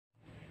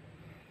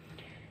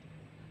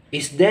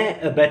Is there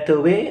a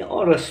better way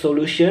or a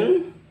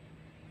solution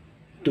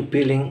to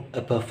peeling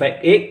a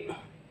perfect egg?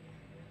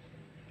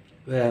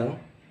 Well,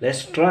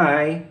 let's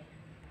try.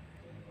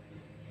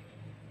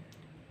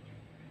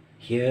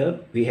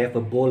 Here we have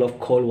a bowl of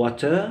cold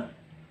water,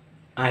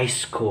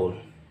 ice cold.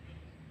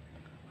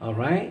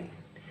 Alright,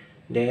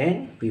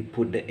 then we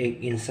put the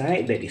egg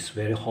inside that is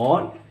very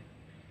hot.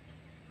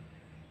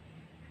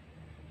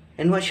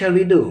 And what shall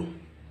we do?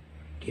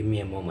 Give me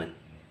a moment.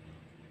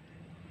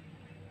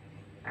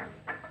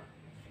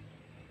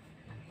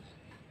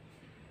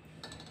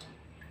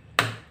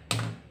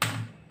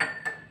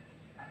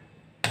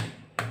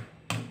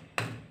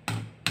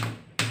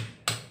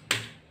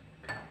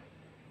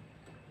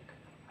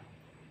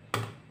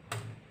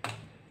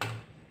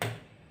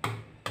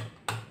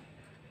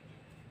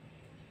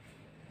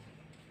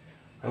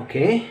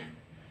 Okay,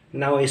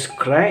 now it's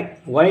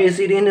cracked. Why is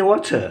it in the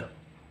water?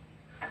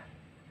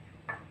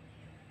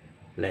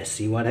 Let's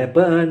see what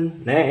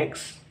happened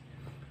next.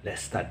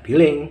 Let's start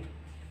peeling.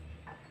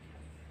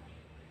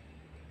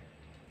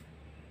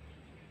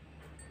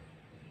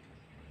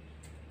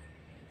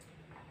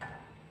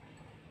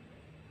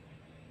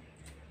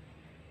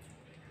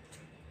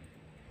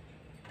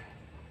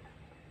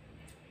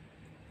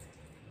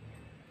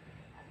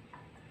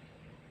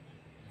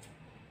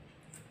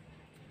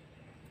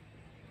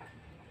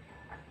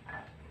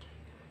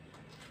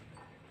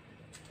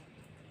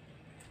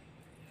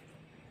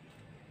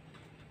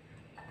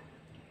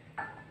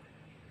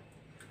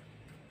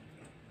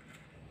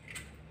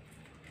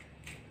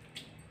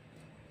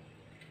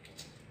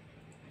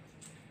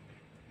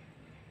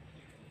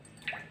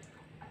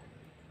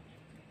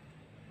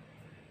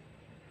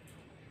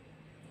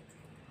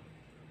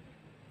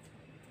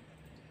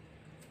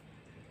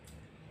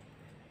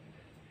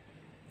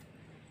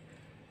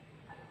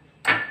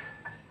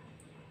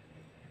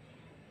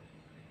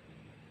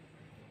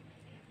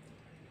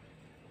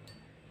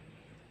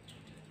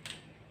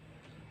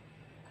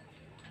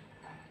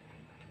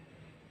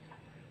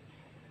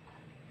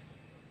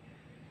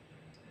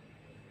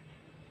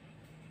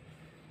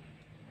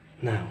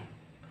 Now,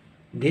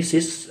 this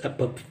is a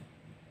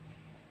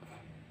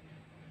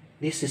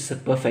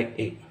perfect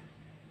egg.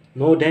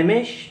 No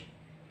damage.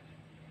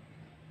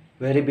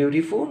 Very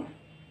beautiful.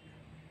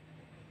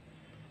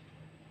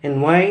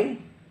 And why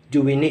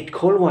do we need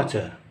cold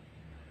water?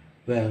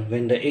 Well,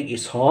 when the egg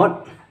is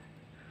hot,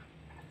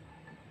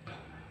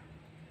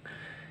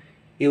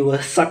 it will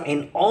suck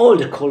in all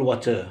the cold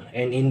water,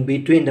 and in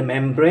between the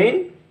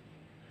membrane,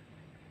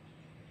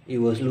 it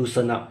will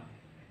loosen up.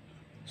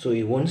 So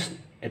it won't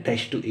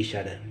attach to each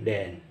other.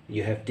 Then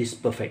you have this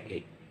perfect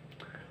egg.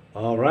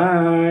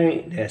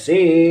 Alright, that's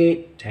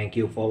it. Thank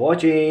you for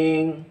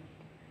watching.